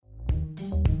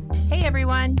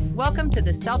everyone. Welcome to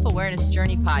the Self-Awareness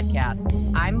Journey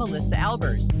podcast. I'm Melissa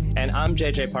Albers. And I'm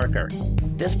JJ Parker.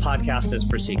 This podcast is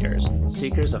for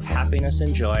seekers of happiness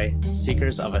and joy,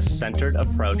 seekers of a centered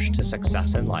approach to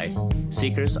success in life,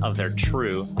 seekers of their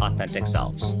true, authentic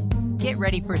selves. Get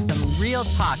ready for some real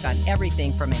talk on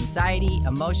everything from anxiety,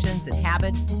 emotions, and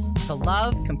habits to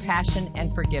love, compassion,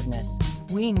 and forgiveness.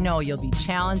 We know you'll be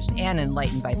challenged and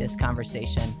enlightened by this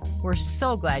conversation. We're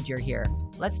so glad you're here.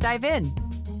 Let's dive in.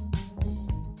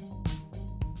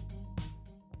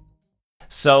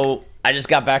 So I just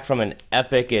got back from an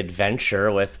epic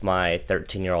adventure with my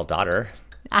 13-year-old daughter.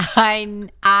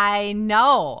 I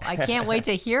know. I can't wait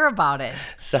to hear about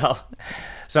it. So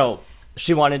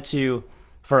she wanted to,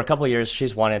 for a couple of years,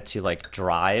 she's wanted to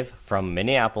drive from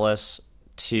Minneapolis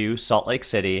to Salt Lake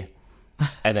City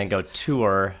and then go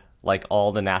tour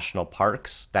all the national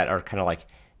parks that are kind of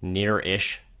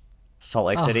near-ish Salt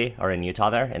Lake City or in Utah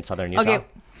there, in southern Utah. Okay.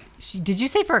 Did you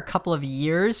say for a couple of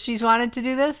years she's wanted to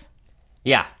do this?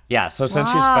 Yeah. So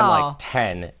since she's been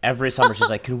 10, every summer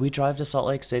she's like, can we drive to Salt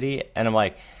Lake City? And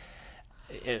I'm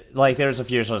there's a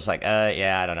few years where it's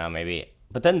I don't know, maybe.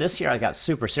 But then this year I got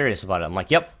super serious about it. I'm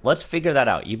like, yep, let's figure that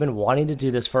out. You've been wanting to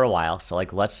do this for a while, so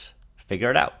let's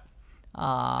figure it out.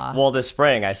 Well, this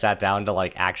spring I sat down to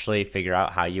actually figure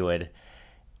out how you would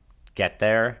get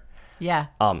there. Yeah.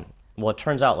 Well, it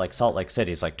turns out Salt Lake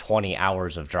City is 20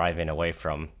 hours of driving away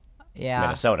from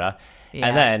Minnesota. Yeah.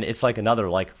 And then it's another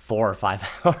 4 or 5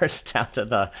 hours down to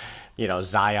the,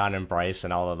 Zion and Bryce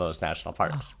and all of those national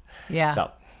parks. Yeah.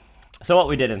 So what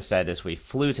we did instead is we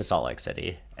flew to Salt Lake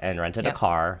City and rented a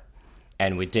car,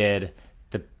 and we did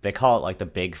they call it the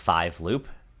Big Five Loop,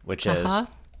 which is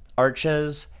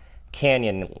Arches,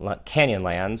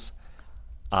 Canyonlands,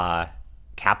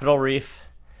 Capitol Reef,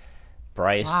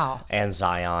 Bryce, and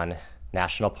Zion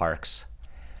national parks.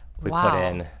 We put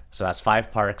in, so that's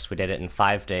 5 parks. We did it in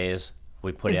 5 days.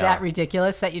 Is that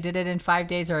ridiculous that you did it in 5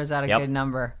 days, or is that a good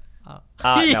number?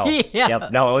 No. Yeah.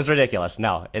 Yep. No, it was ridiculous.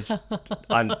 No, it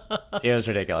was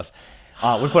ridiculous.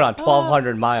 We put on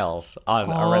 1,200 miles on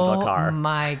a rental car. Oh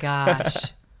my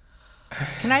gosh.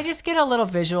 Can I just get a little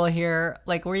visual here?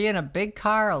 Were you in a big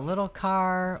car, a little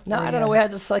car? No, I don't know. We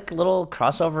had just a little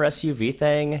crossover SUV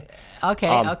thing.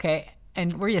 Okay.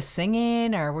 And were you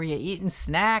singing or were you eating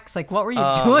snacks? What were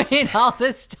you doing all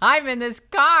this time in this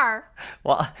car?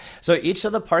 Well, so each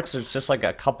of the parks is just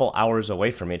a couple hours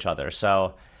away from each other.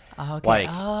 So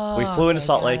we flew into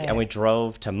Salt Lake and we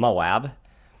drove to Moab.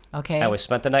 Okay. And we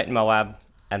spent the night in Moab.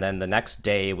 And then the next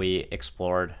day we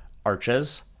explored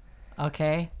Arches.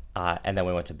 Okay. And then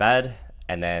we went to bed.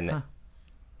 And then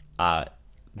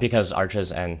because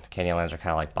Arches and Canyonlands are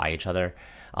kind of by each other,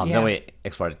 then we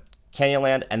explored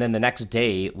Canyonland, and then the next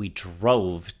day we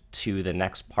drove to the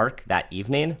next park that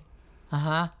evening.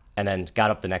 And then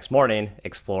got up the next morning,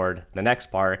 explored the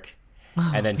next park,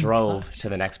 and then drove to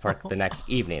the next park the next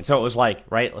evening. So it was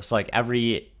it's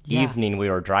every evening we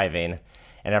were driving,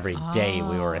 and every day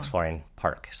we were exploring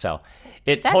park. So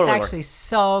that's totally actually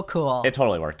so cool. It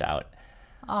totally worked out.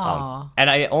 And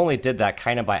I only did that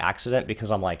kind of by accident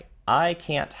because I'm I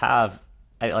can't have,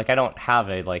 I don't have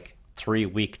a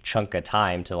 3-week chunk of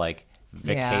time to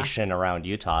vacation around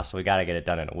Utah, so we got to get it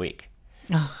done in a week.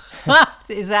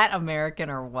 Is that American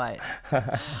or what?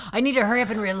 I need to hurry up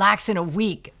and relax in a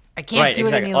week. I can't do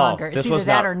it any longer. It's either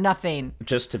that or nothing.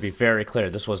 Just to be very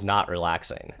clear, this was not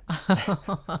relaxing. The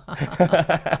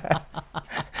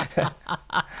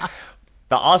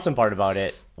awesome part about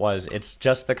it was it's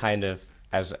just the kind of,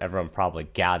 as everyone probably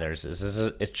gathers,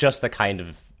 it's just the kind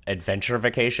of adventure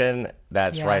vacation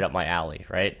that's right up my alley,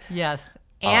 right? Yes.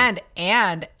 And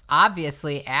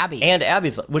obviously Abby's. And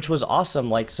Abby's, which was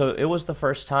awesome. So it was the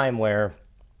first time where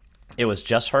it was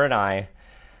just her and I.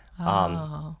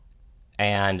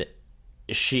 And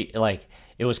she,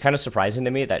 it was kind of surprising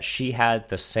to me that she had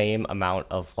the same amount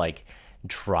of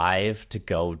drive to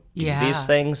go do these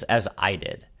things as I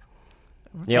did.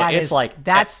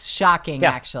 That's shocking,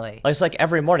 actually. It's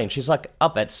every morning she's up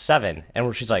at 7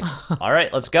 and she's all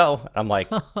right, let's go. And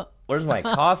I'm where's my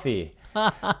coffee?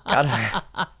 And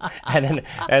then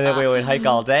we would hike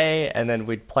all day, and then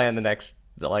we'd plan the next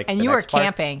And you were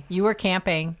camping. You were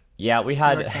camping. Yeah, we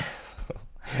had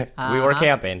we were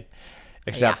camping,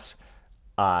 except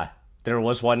there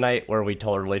was one night where we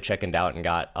totally chickened out and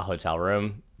got a hotel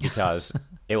room because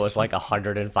it was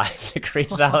 105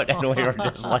 degrees out, and we were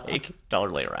just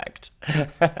totally wrecked.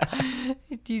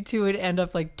 You two would end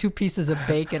up like 2 pieces of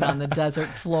bacon on the desert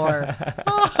floor.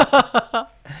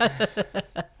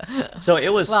 So it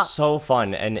was so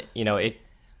fun, and as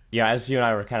you and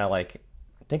I were kind of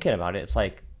thinking about it, it's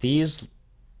these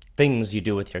things you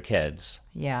do with your kids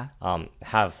Yeah.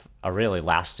 have a really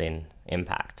lasting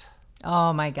impact.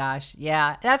 Oh my gosh.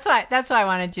 Yeah. That's why I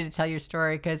wanted you to tell your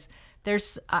story, because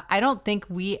I don't think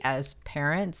we as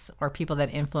parents or people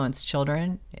that influence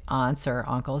children, aunts or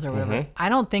uncles or whatever, I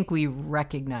don't think we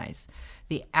recognize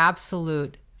the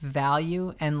absolute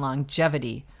value and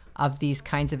longevity of these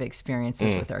kinds of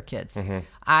experiences with our kids.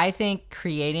 I think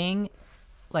creating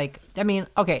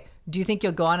okay, do you think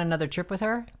you'll go on another trip with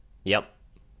her? Yep.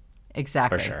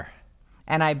 Exactly. For sure.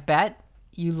 And I bet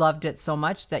you loved it so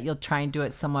much that you'll try and do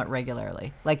it somewhat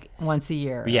regularly, like once a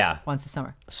year. Yeah. Once a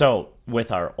summer. So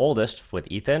with our oldest, with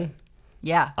Ethan,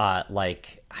 yeah. I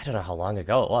don't know how long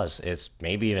ago it was. It's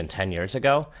maybe even 10 years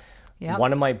ago. Yep.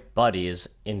 One of my buddies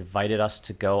invited us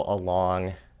to go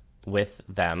along with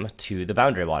them to the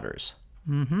Boundary Waters.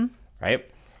 Mm-hmm.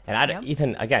 Right? And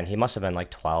Ethan, again, he must have been like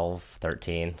 12,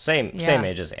 13, same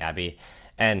age as Abby.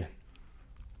 And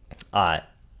so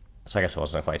I guess it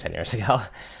wasn't quite 10 years ago.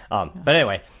 But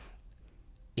anyway,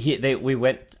 we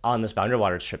went on this Boundary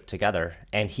Waters trip together,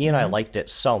 and he and I liked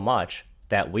it so much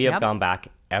that we have gone back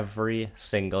every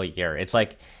single year. It's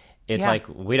like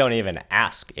we don't even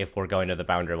ask if we're going to the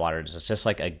Boundary Waters. It's just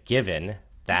like a given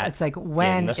that it's like,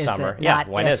 when in the is summer. it? Yeah,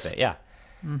 when is it? Yeah.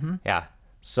 Yeah.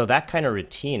 So that kind of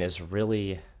routine is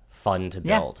really fun to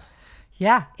build.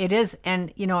 Yeah, it is.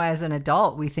 And, as an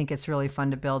adult, we think it's really fun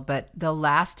to build, but the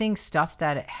lasting stuff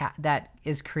that that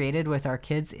is created with our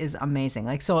kids is amazing.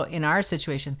 Like, so in our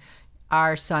situation,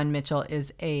 our son Mitchell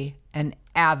is an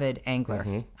avid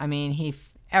angler. I mean,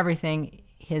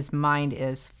 his mind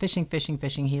is fishing.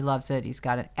 He loves it. He's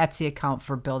got an Etsy account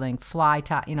for building fly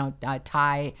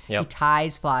tie, he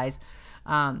ties flies.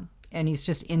 And he's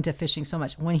just into fishing so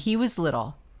much. When he was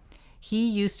little, he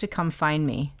used to come find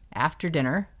me after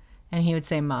dinner, and he would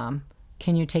say, "Mom,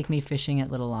 can you take me fishing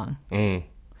at Little Long?"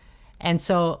 And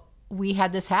so we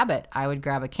had this habit. I would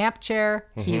grab a camp chair.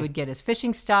 He would get his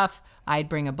fishing stuff. I'd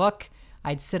bring a book.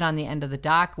 I'd sit on the end of the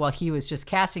dock while he was just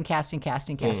casting.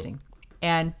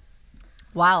 And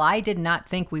while I did not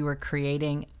think we were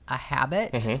creating a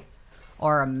habit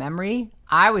or a memory,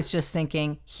 I was just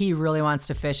thinking, he really wants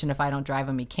to fish, and if I don't drive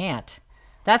him, he can't.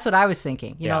 That's what I was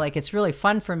thinking. Like, it's really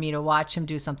fun for me to watch him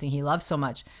do something he loves so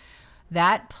much.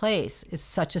 That place is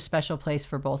such a special place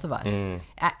for both of us.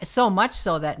 So much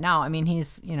so that now, I mean,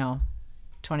 he's,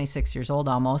 26 years old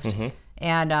almost.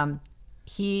 And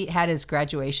he had his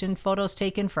graduation photos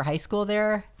taken for high school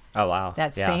there. Oh, wow.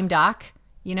 That same dock,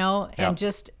 and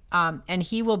just, and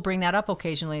he will bring that up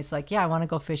occasionally. It's like, I want to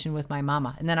go fishing with my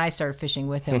mama. And then I started fishing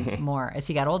with him more as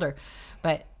he got older.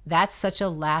 But that's such a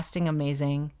lasting,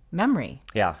 amazing memory.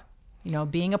 Yeah.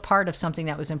 Being a part of something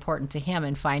that was important to him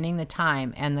and finding the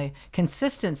time and the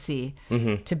consistency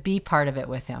to be part of it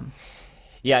with him.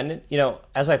 Yeah. And,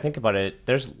 as I think about it,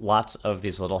 there's lots of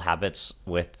these little habits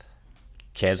with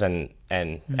kids and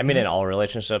I mean, in all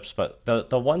relationships, but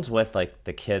the ones with like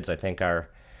the kids, I think are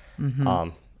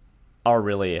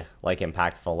really like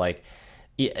impactful. Like,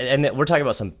 and we're talking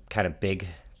about some kind of big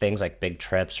things like big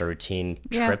trips or routine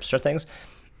trips or things.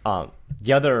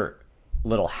 The other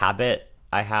little habit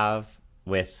I have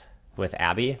with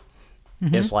Abby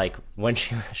is like when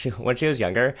she was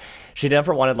younger, she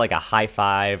never wanted like a high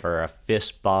five or a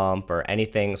fist bump or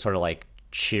anything sort of like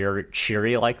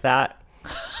cheery like that.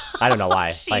 I don't know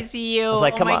why. She's you. I was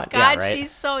like, come on. Oh my God, right?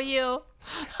 She's so you.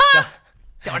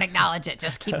 Don't acknowledge it.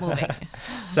 Just keep moving.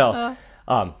 So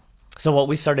what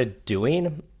we started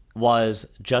doing was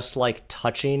just like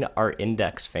touching our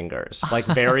index fingers, like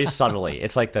very subtly.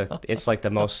 It's like the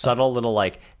most subtle little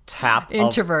like tap.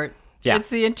 Introvert. Yeah. It's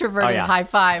the introverted high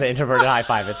five. It's the introverted high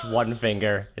five. It's one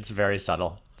finger. It's very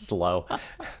subtle. It's low.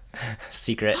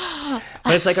 Secret.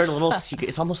 But it's like our little secret.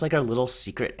 It's almost like our little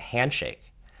secret handshake.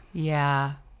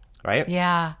 Yeah. Right?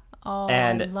 Yeah. Oh,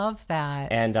 I love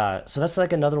that. And so that's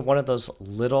like another one of those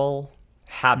little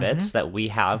habits that we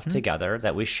have together,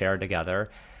 that we share together,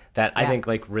 that I think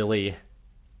like really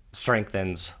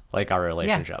strengthens like our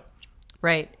relationship. Yeah.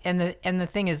 Right. And the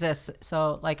thing is this.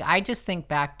 So like, I just think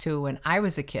back to when I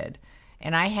was a kid,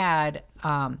 and I had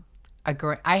I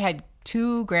had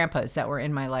two grandpas that were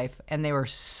in my life, and they were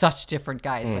such different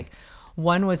guys. Like,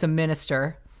 one was a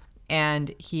minister,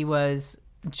 and he was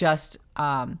just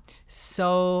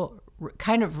so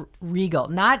kind of regal,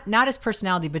 not his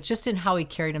personality, but just in how he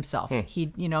carried himself. He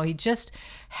just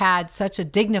had such a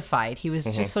dignified. He was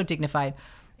just so dignified,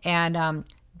 and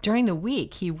during the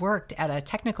week he worked at a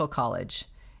technical college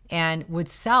and would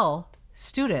sell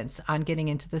students on getting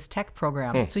into this tech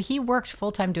program. So he worked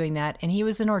full time doing that, and he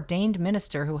was an ordained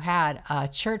minister who had a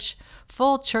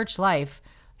full church life.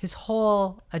 his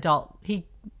whole adult,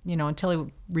 until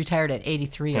he retired at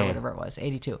 83 or whatever it was,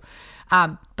 82.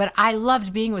 But I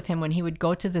loved being with him when he would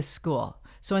go to this school.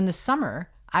 So in the summer,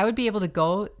 I would be able to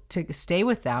go to stay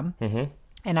with them,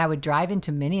 and I would drive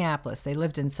into Minneapolis. They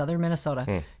lived in southern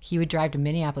Minnesota. He would drive to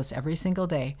Minneapolis every single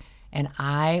day, and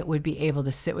I would be able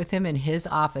to sit with him in his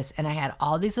office, and I had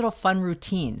all these little fun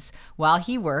routines while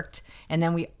he worked, and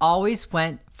then we always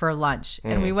went for lunch.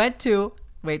 And we went to,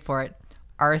 wait for it,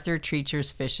 Arthur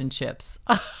Treacher's Fish and Chips.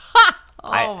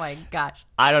 My gosh.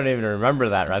 I don't even remember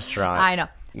that restaurant. I know.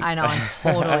 I'm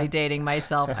totally dating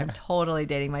myself.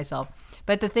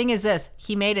 But the thing is this,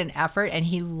 he made an effort and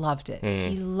he loved it.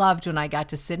 He loved when I got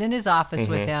to sit in his office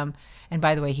with him. And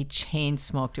by the way, he chain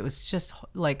smoked. It was just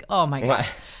like, oh my God.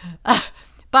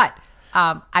 But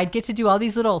I'd get to do all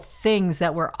these little things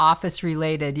that were office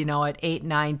related, at 8,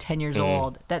 9, 10 years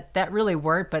old that really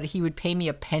weren't, but he would pay me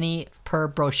a penny per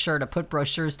brochure to put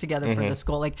brochures together for the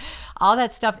school. Like all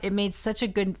that stuff, it made such a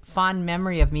good, fond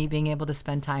memory of me being able to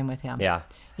spend time with him. Yeah.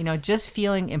 Just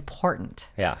feeling important.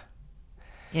 Yeah.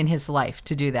 In his life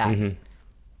to do that.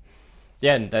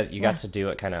 Yeah, and that you got to do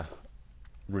it kind of,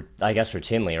 I guess,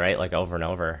 routinely, right? Like over and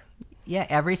over. Yeah,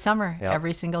 every summer,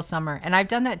 every single summer. And I've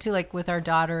done that too, like with our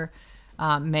daughter,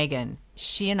 Megan.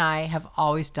 She and I have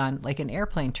always done like an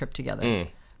airplane trip together.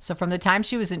 So from the time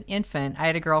she was an infant, I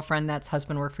had a girlfriend that's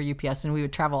husband worked for UPS, and we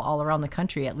would travel all around the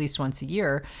country at least once a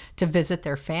year to visit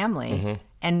their family.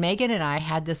 And Megan and I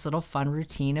had this little fun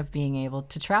routine of being able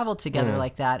to travel together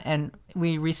like that. And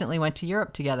we recently went to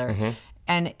Europe together.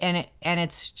 And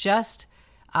it's just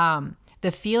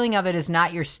the feeling of it is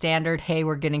not your standard, hey,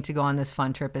 we're getting to go on this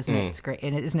fun trip, isn't it? It's great.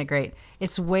 And isn't it great?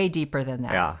 It's way deeper than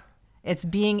that. Yeah. It's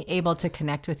being able to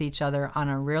connect with each other on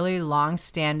a really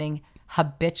long-standing,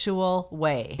 habitual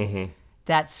way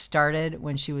that started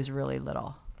when she was really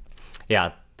little.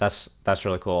 Yeah, that's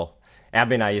really cool.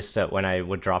 Abby and I used to, when I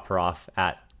would drop her off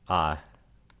at at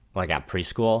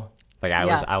preschool,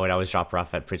 I would always drop her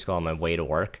off at preschool on my way to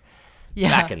work. Yeah.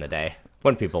 Back in the day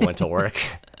when people went to work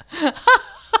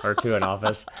or to an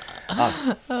office,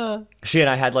 she and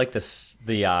I had like the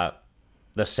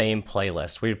same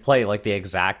playlist. We'd play like the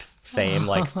exact same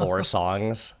 4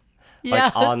 songs.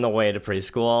 On the way to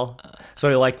preschool. So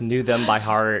we knew them by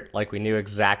heart. We knew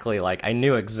exactly, I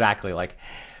knew exactly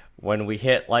when we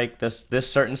hit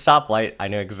this certain stoplight, I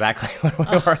knew exactly when we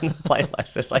were in the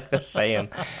playlist. It's the same.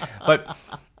 But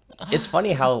it's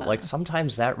funny how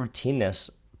sometimes that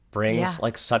routineness brings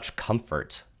such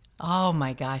comfort. Oh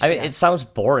my gosh. I mean, it sounds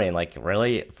boring.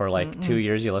 Really, for 2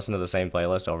 years you listen to the same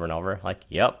playlist over and over.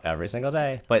 Yep, every single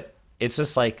day. But it's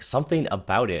just something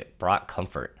about it brought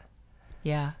comfort.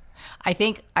 Yeah. I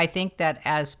think that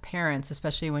as parents,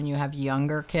 especially when you have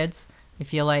younger kids, I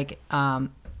feel like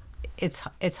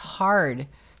it's hard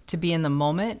to be in the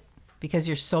moment because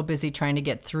you're so busy trying to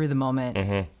get through the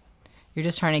moment. You're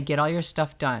just trying to get all your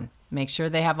stuff done, make sure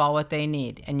they have all what they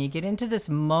need. And you get into this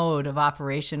mode of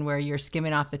operation where you're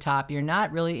skimming off the top. You're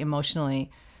not really emotionally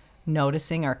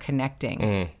noticing or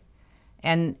connecting.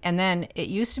 And then it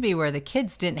used to be where the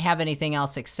kids didn't have anything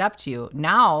else except you.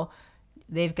 Now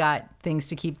they've got things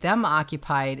to keep them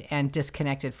occupied and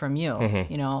disconnected from you.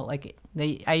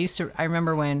 I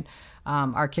remember when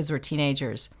our kids were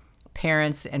teenagers,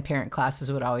 parents and parent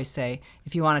classes would always say,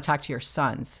 if you want to talk to your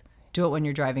sons, do it when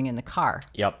you're driving in the car.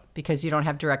 Yep. Because you don't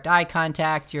have direct eye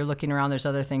contact. You're looking around. There's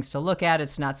other things to look at.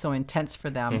 It's not so intense for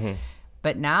them.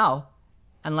 But now,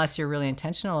 unless you're really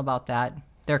intentional about that,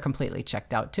 they're completely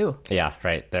checked out too. Yeah,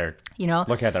 right. They're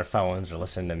looking at their phones or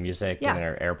listening to music in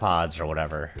their AirPods or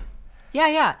whatever.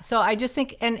 Yeah. So I just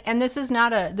think, and this is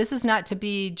not to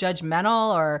be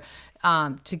judgmental or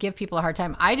to give people a hard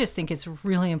time. I just think it's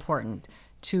really important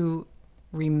to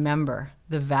remember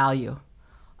the value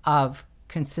of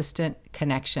consistent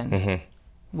connection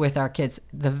with our kids,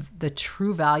 the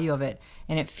true value of it.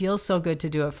 And it feels so good to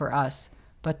do it for us,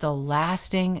 but the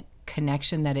lasting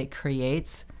connection that it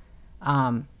creates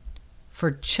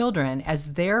for children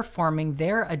as they're forming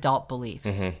their adult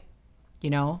beliefs.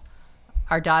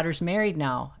 Our daughter's married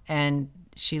now, and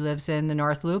she lives in the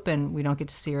North Loop, and we don't get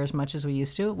to see her as much as we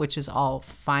used to, which is all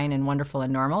fine and wonderful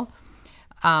and normal.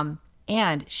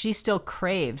 And she still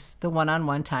craves the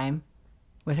one-on-one time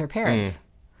with her parents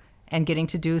and getting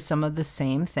to do some of the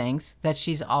same things that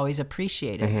she's always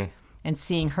appreciated and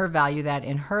seeing her value that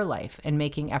in her life and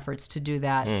making efforts to do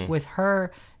that with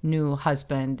her new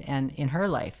husband and in her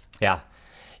life. Yeah.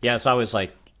 Yeah, it's always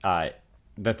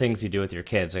the things you do with your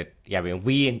kids,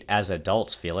 we as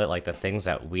adults feel it, the things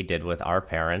that we did with our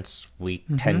parents, we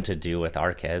tend to do with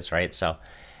our kids, right? So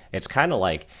it's kind of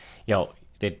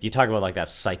you talk about that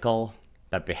cycle,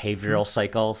 that behavioral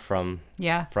cycle from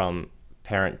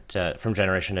from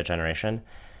generation to generation,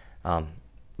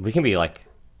 we can be like,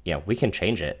 we can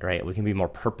change it, right? We can be more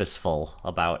purposeful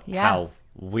about how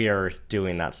we're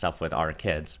doing that stuff with our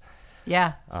kids.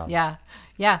 Yeah.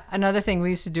 Another thing we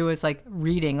used to do is like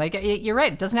reading. Like you're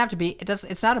right. It doesn't have to be.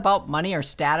 It's not about money or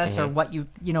status or what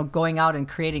going out and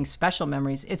creating special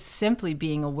memories. It's simply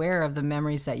being aware of the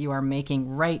memories that you are making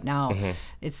right now.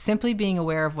 It's simply being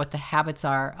aware of what the habits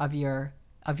are of your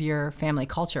family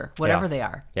culture, whatever they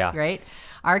are. Yeah. Right.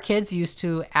 Our kids used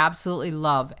to absolutely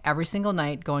love every single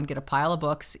night go and get a pile of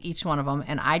books, each one of them,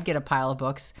 and I'd get a pile of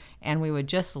books, and we would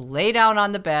just lay down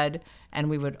on the bed and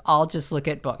we would all just look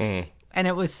at books. And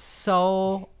it was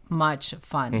so much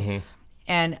fun.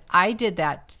 And I did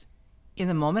that in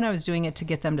the moment. I was doing it to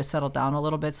get them to settle down a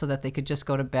little bit so that they could just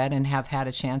go to bed and have had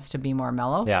a chance to be more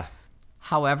mellow. Yeah.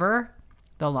 However,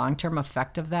 the long-term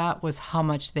effect of that was how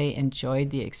much they enjoyed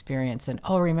the experience. And,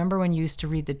 remember when you used to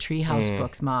read the Treehouse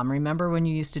books, Mom? Remember when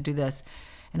you used to do this?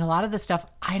 And a lot of the stuff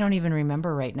I don't even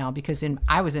remember right now because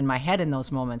I was in my head in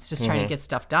those moments just trying to get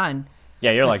stuff done.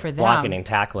 Yeah, you're like blocking and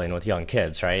tackling with young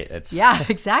kids, right? It's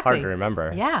exactly. hard to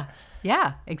remember.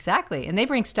 Yeah, exactly. And they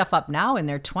bring stuff up now in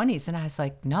their 20s, and I was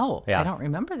like, no, I don't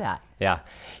remember that. Yeah,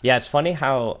 it's funny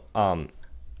how,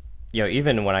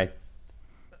 even when I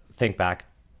think back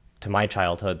to my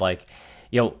childhood, like,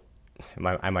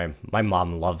 my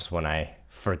mom loves when I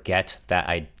forget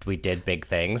that we did big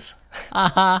things.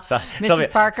 So Mrs.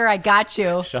 Parker, I got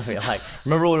you. She'll be like,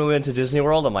 remember when we went to Disney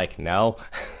World? I'm like, no.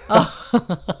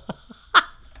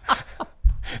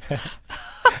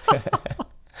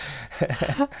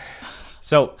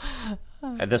 So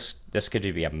this could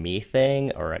be a me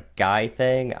thing or a guy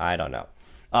thing. I don't know.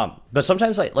 But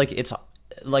sometimes like it's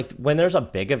like when there's a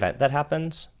big event that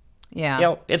happens,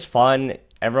 it's fun.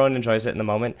 Everyone enjoys it in the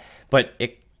moment, but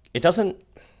it doesn't,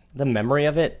 the memory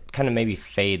of it kind of maybe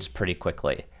fades pretty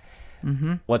quickly.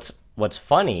 What's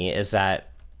funny is that,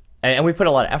 and we put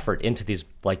a lot of effort into these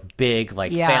like big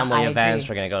family events.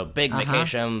 We're gonna go big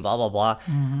vacation, blah blah blah,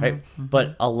 right?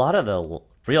 But a lot of the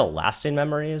real lasting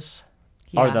memories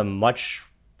are the much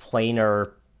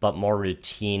plainer but more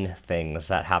routine things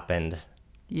that happened.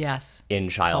 In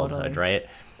childhood, right?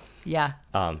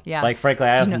 Like frankly,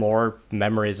 I have more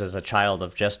memories as a child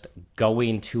of just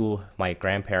going to my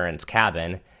grandparents'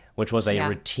 cabin, which was a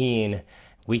routine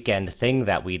weekend thing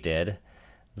that we did,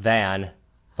 than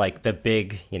like the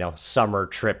big, summer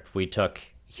trip we took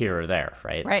here or there,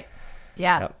 right? Right.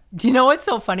 Yeah. Yep. Do you know what's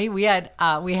so funny? We went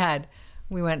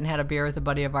and had a beer with a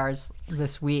buddy of ours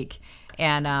this week,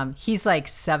 and he's like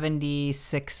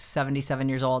 76, 77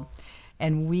 years old.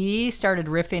 And we started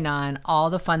riffing on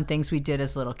all the fun things we did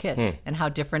as little kids and how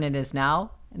different it is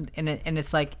now. And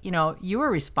it's like, you were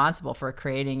responsible for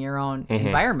creating your own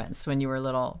environments when you were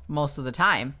little most of the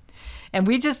time. And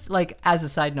we just, like, as a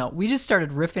side note, we just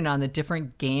started riffing on the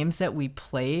different games that we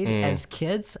played as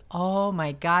kids. Oh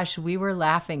my gosh, we were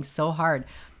laughing so hard.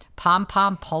 Pom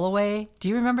Pom Pull Away. Do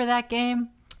you remember that game?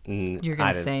 You're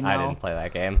going to say no. I didn't play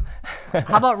that game.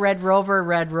 How about Red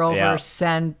Rover,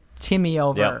 send Timmy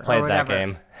over? Yeah, played that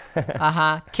game.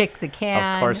 Kick the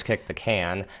can. Of course, kick the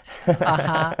can.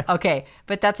 Okay,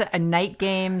 but that's a night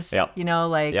games,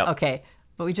 okay.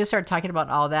 But we just started talking about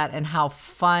all that and how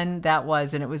fun that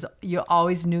was. And it was, you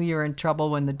always knew you were in trouble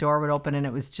when the door would open and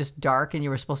it was just dark and you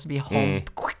were supposed to be home,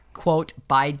 quote,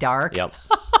 by dark. Yep.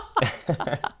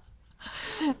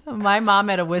 My mom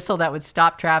had a whistle that would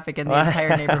stop traffic and the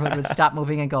entire neighborhood would stop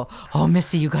moving and go, oh,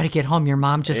 Missy, you got to get home. Your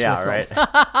mom just whistled. Right.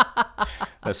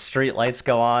 The street lights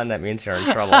go on. That means you're in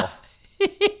trouble.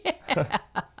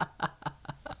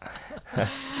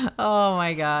 Oh,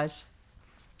 my gosh.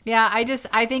 Yeah, I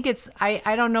think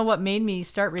I don't know what made me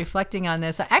start reflecting on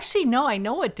this. Actually, no, I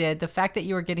know what did. The fact that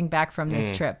you were getting back from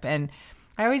this trip. And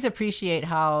I always appreciate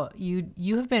how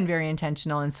you have been very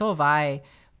intentional, and so have I,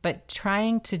 but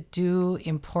trying to do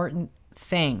important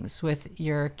things with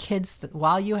your kids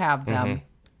while you have them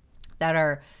that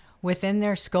are within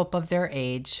their scope of their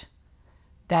age,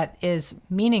 that is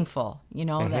meaningful,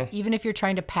 that even if you're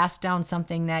trying to pass down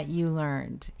something that you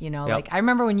learned, like I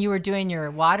remember when you were doing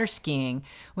your water skiing,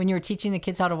 when you were teaching the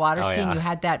kids how to water ski, you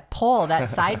had that pole, that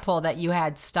side pole that you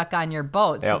had stuck on your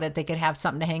boat so that they could have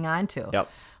something to hang on to.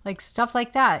 Like stuff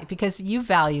like that, because you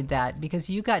valued that,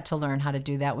 because you got to learn how to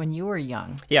do that when you were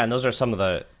young. Yeah, and those are some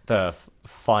of the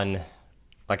fun,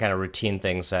 like kind of routine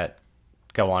things that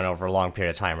go on over a long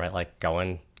period of time, right? Like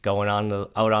going out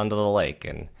onto the lake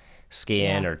and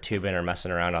skiing or tubing or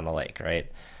messing around on the lake,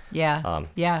 right? Those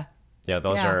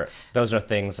are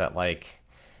things that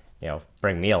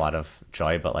bring me a lot of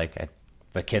joy, but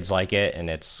the kids like it, and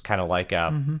it's kind of like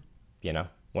when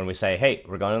we say, hey,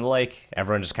 we're going to the lake,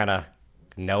 everyone just kind of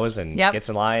knows and Yep. gets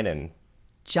in line and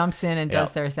jumps in and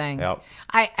does their thing. Yep.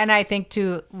 I think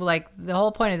too, like the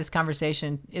whole point of this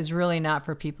conversation is really not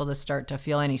for people to start to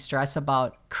feel any stress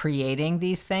about creating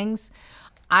these things.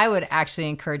 I would actually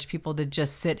encourage people to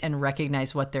just sit and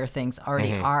recognize what their things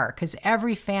already are, because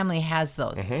every family has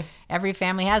those. Every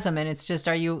family has them, and it's just,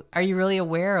 are you really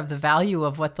aware of the value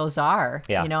of what those are?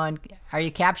 Yeah. You know, and are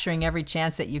you capturing every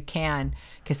chance that you can?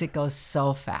 Because it goes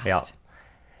so fast. Yeah.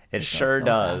 It sure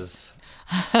does.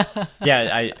 Yeah,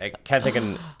 I kind of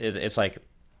thinking it's like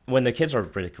when the kids are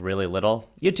really little,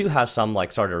 you do have some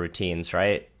like sort of routines,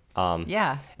 right?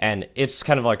 Yeah. And it's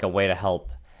kind of like a way to help,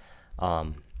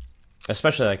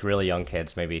 especially like really young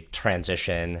kids, maybe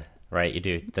transition, right? You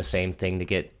do the same thing to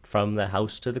get from the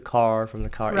house to the car, from the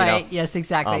car. Right. You know? Yes,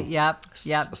 exactly. Yep.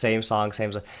 Same song,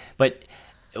 same song. But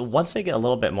once they get a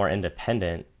little bit more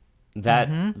independent,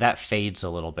 that fades a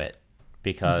little bit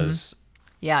because...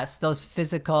 Yes, those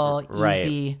physical, right.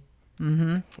 easy.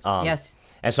 Yes.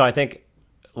 And so I think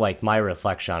like my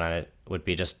reflection on it would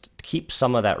be just keep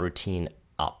some of that routine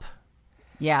up.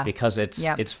 Yeah. Because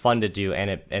it's fun to do,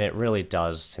 and it really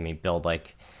does, to me, build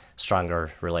like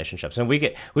stronger relationships. And we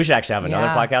should actually have another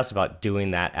podcast about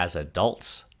doing that as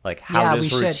adults. Like how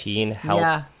does routine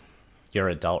help your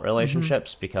adult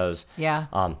relationships? Because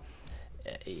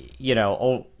you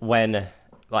know,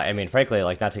 frankly,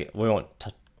 like we won't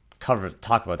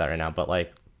talk about that right now, but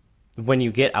like when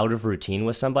you get out of routine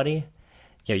with somebody,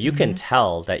 you know, you can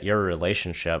tell that your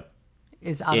relationship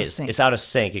is out of sync. It's out of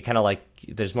sync. You kind of like,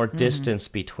 there's more distance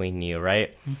between you,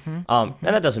 right? And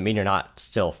that doesn't mean you're not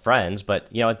still friends, but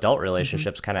you know, adult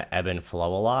relationships kind of ebb and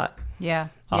flow a lot. Yeah.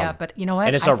 But you know what?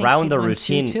 And it's around the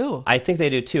routine too. I think they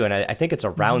do too. And I think it's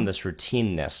around this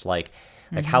routineness, like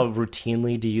how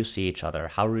routinely do you see each other?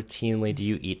 How routinely do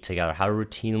you eat together? How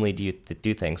routinely do you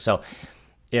do things? So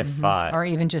if or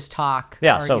even just talk,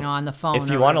 so you know, on the phone,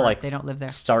 if you want to like they don't live there,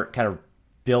 start kind of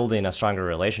building a stronger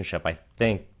relationship, I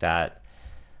think that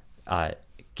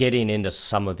getting into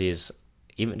some of these,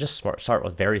 even just start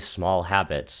with very small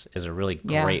habits, is a really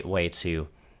great way to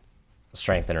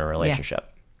strengthen a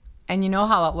relationship. And you know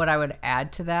what I would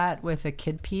add to that with the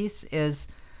kid piece is,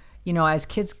 you know, as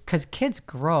kids, because kids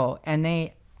grow and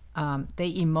they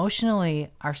emotionally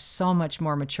are so much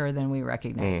more mature than we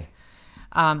recognize.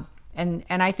 And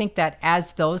I think that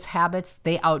as those habits,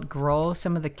 they outgrow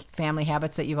some of the family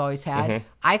habits that you've always had.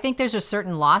 I think there's a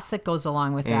certain loss that goes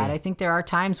along with that. I think there are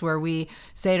times where we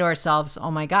say to ourselves,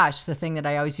 oh my gosh, the thing that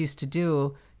I always used to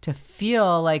do to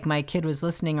feel like my kid was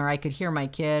listening, or I could hear my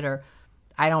kid, or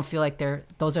I don't feel like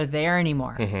those are there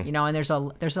anymore. You know, and there's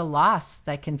a loss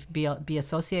that can be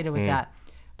associated with that.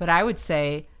 But I would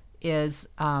say is,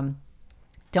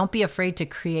 don't be afraid to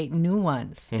create new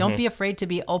ones. Don't be afraid to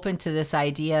be open to this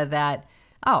idea that,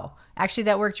 oh, actually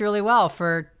that worked really well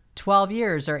for 12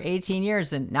 years or 18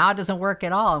 years and now it doesn't work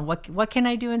at all. And what can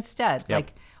I do instead?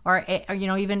 Like, or, you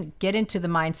know, even get into the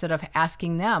mindset of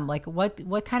asking them, like,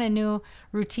 what kind of new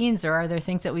routines, or are there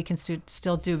things that we can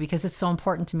still do? Because it's so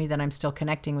important to me that I'm still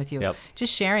connecting with you.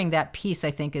 Just sharing that piece,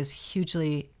 I think, is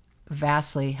hugely,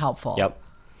 vastly helpful.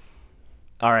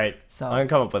 All right. So I'm going to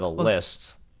come up with a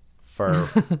list for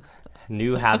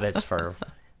new habits for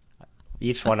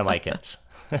each one of my kids.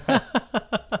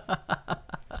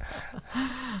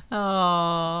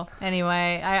 Oh,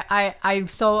 anyway, I'm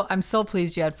so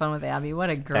pleased you had fun with Abby. What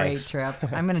a great trip.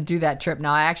 I'm going to do that trip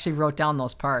now. I actually wrote down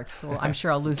those parks. So I'm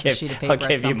sure I'll lose the sheet of paper. I'll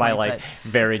give you my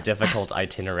very difficult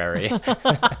itinerary.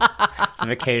 It's a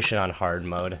vacation on hard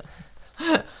mode.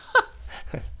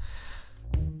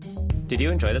 Did you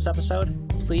enjoy this episode?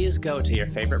 Please go to your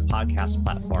favorite podcast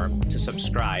platform to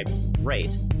subscribe,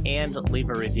 rate, and leave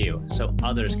a review so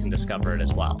others can discover it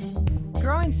as well.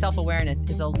 Growing self-awareness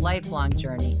is a lifelong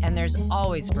journey, and there's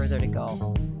always further to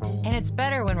go. And it's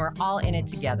better when we're all in it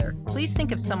together. Please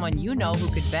think of someone you know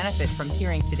who could benefit from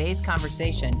hearing today's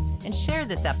conversation and share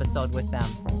this episode with them.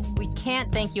 We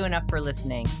can't thank you enough for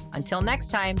listening. Until next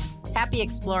time, happy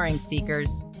exploring,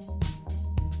 seekers.